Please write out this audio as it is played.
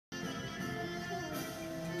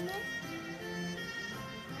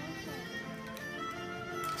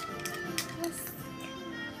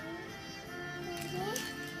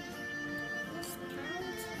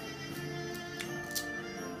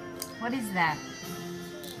What is that?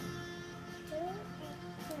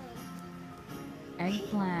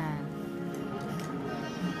 Eggplant.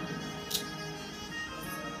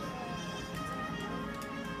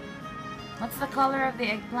 What's the color of the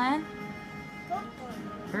eggplant?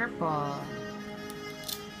 Purple.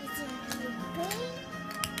 Is it pink?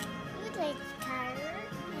 You like color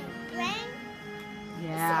and brown?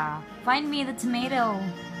 Yeah. Find me the tomato.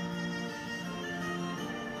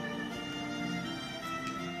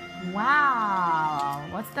 Wow.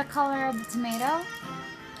 What's the color of the tomato?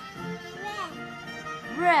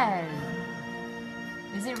 Red. Red.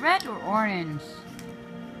 Is it red or orange?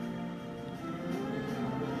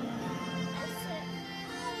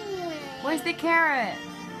 Where's the carrot?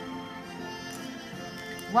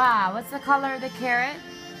 Wow, what's the color of the carrot?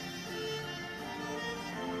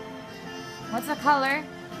 What's the color?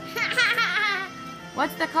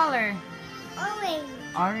 What's the color? Orange.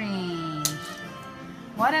 Orange.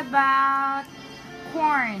 What about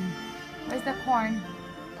corn? Where's the corn?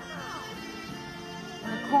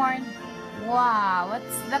 The corn. Wow,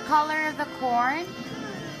 what's the color of the corn?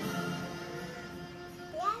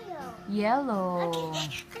 Yellow. Yellow.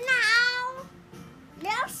 Okay, now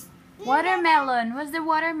there's Watermelon. What's the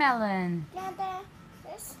watermelon?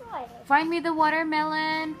 this one. Find me the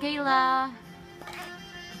watermelon, Keighlah.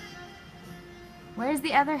 Where's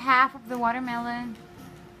the other half of the watermelon?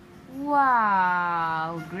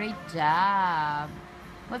 Wow, great job.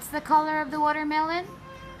 What's the color of the watermelon?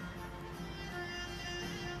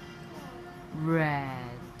 Red.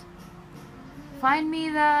 Find me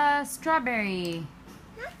the strawberry.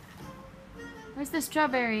 Where's the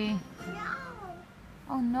strawberry? No.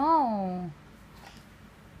 Oh no.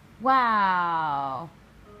 Wow.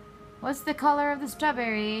 What's the color of the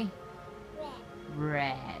strawberry? Red.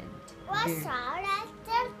 Red. What's Very- all that?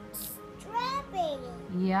 The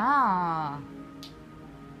strawberry. Yeah.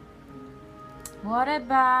 What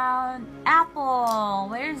about apple?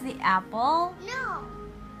 Where's the apple? No.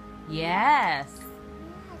 Yes. Yes,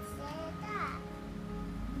 that.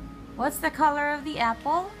 What's the color of the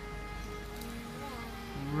apple?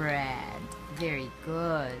 Red. Red. Very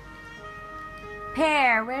good.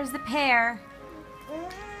 Pear. Where's the pear?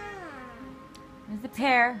 Where's the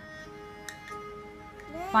pear?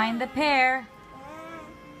 Find the pear.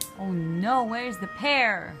 Oh no, where's the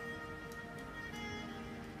pear?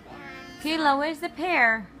 Keighlah, where's the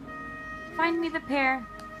pear? Find me the pear.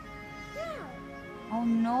 Oh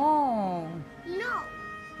no. No.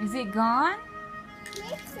 Is it gone?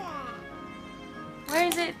 What's that? Where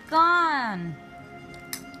is it gone?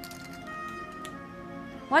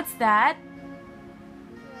 What's that?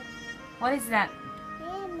 What is that?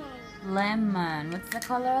 Lemon. Lemon. What's the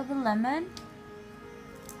color of the lemon?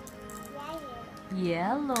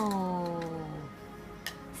 Yellow. Yellow.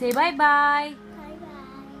 Say bye-bye.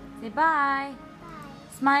 Bye-bye. Say bye. Bye.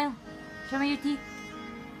 Smile. Show me your teeth.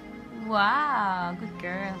 Wow, good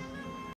girl.